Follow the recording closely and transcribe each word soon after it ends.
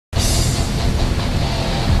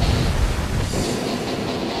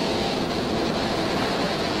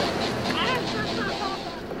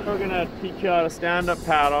gonna teach you how to stand up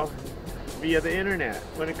paddle via the internet.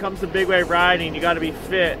 When it comes to big wave riding, you gotta be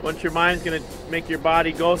fit. Once your mind's gonna make your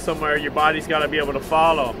body go somewhere, your body's gotta be able to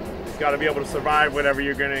follow. It's gotta be able to survive whatever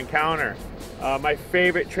you're gonna encounter. My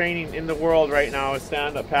favorite training in the world right now is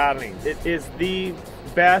stand-up paddling. It is the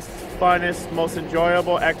best, funnest, most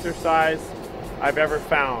enjoyable exercise I've ever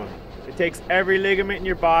found. It takes every ligament in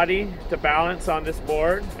your body to balance on this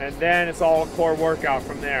board, and then it's all a core workout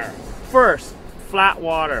from there. First, flat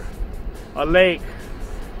water, a lake,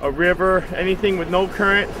 a river, anything with no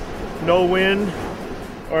current, no wind,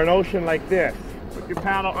 or an ocean like this. Put your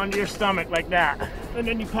paddle under your stomach like that. And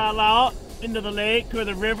then you paddle out into the lake or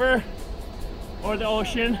the river or the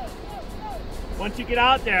ocean. Once you get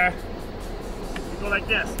out there, you go like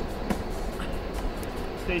this.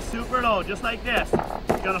 Stay super low, just like this.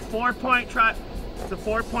 You got a 4-point try. It's a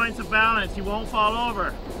 4 points of balance. You won't fall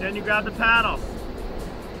over. Then you grab the paddle.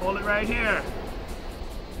 Hold it right here.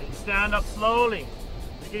 And you stand up slowly.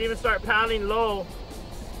 You can even start paddling low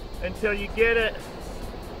until you get it.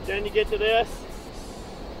 Then you get to this,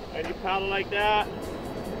 and you paddle like that,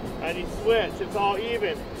 and you switch. It's all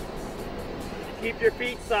even. You keep your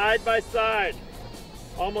feet side by side,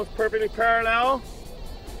 almost perfectly parallel,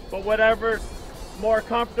 but whatever's more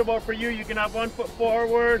comfortable for you. You can have 1 foot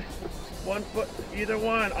forward, 1 foot, either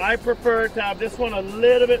one. I prefer to have this one a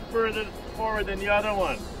little bit further forward than the other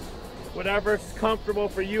one. Whatever's comfortable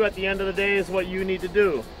for you at the end of the day is what you need to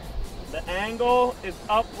do. The angle is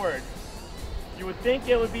upward. You would think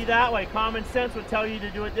it would be that way. Common sense would tell you to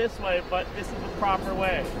do it this way, but this is the proper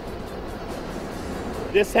way.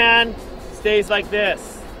 This hand stays like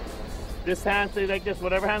this. This hand stays like this.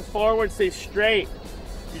 Whatever hand's forward stays straight.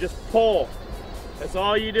 You just pull. That's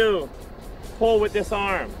all you do. Pull with this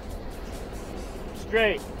arm.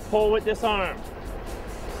 Straight. Pull with this arm.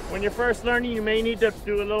 When you're first learning, you may need to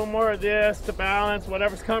do a little more of this to balance,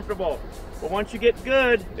 whatever's comfortable. But once you get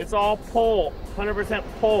good, it's all pull, 100%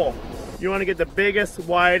 pull. You want to get the biggest,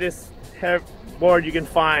 widest board you can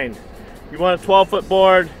find. You want a 12-foot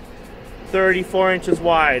board, 34 inches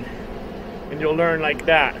wide, and you'll learn like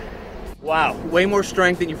that. Wow, way more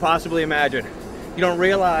strength than you possibly imagine. You don't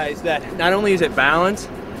realize that not only is it balance,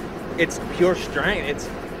 it's pure strength. It's,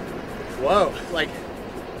 whoa, like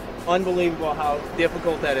unbelievable how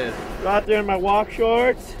difficult that is. Go out there in my walk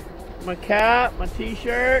shorts, my cap, my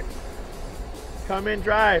t-shirt, come in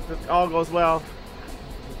dry if it all goes well.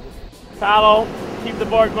 Paddle, keep the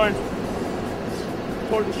board going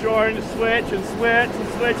toward the shore and switch and switch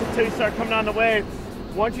and switch until you start coming on the wave.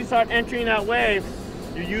 Once you start entering that wave,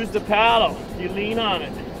 you use the paddle, you lean on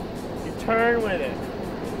it, you turn with it.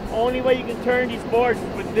 Only way you can turn these boards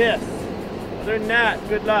is with this. Other than that,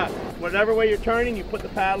 good luck. Whatever way you're turning, you put the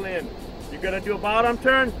paddle in. You're gonna do a bottom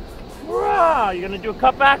turn, you're gonna do a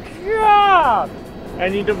cutback,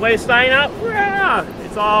 and you do waistline up,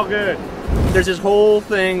 it's all good. There's this whole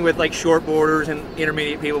thing with like short boarders and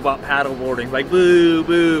intermediate people about paddle boarding, like boo,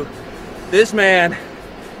 boo. This man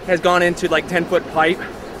has gone into like 10-foot pipe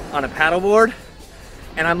on a paddle board,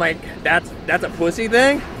 and I'm like, that's a pussy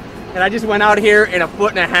thing? And I just went out here in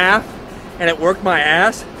 1.5 feet, and it worked my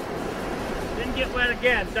ass. Didn't get wet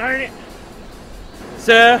again, darn it.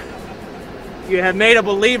 Sir, you have made a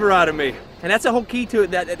believer out of me. And that's the whole key to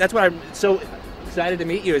it. That's why I'm so excited to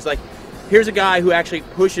meet you, is like, here's a guy who actually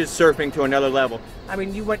pushes surfing to another level. I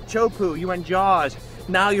mean, you went Chopu, you went Jaws,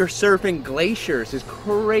 now you're surfing glaciers. It's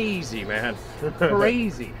crazy, man.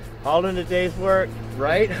 Crazy. All in a day's work.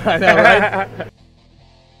 Right? I know, right?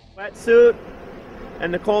 Wetsuit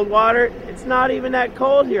and the cold water, it's not even that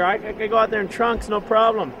cold here. I could go out there in trunks, no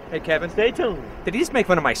problem. Hey, Kevin. Stay tuned. Did he just make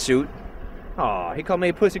fun of my suit? Aw, he called me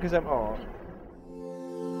a pussy because I'm, aw.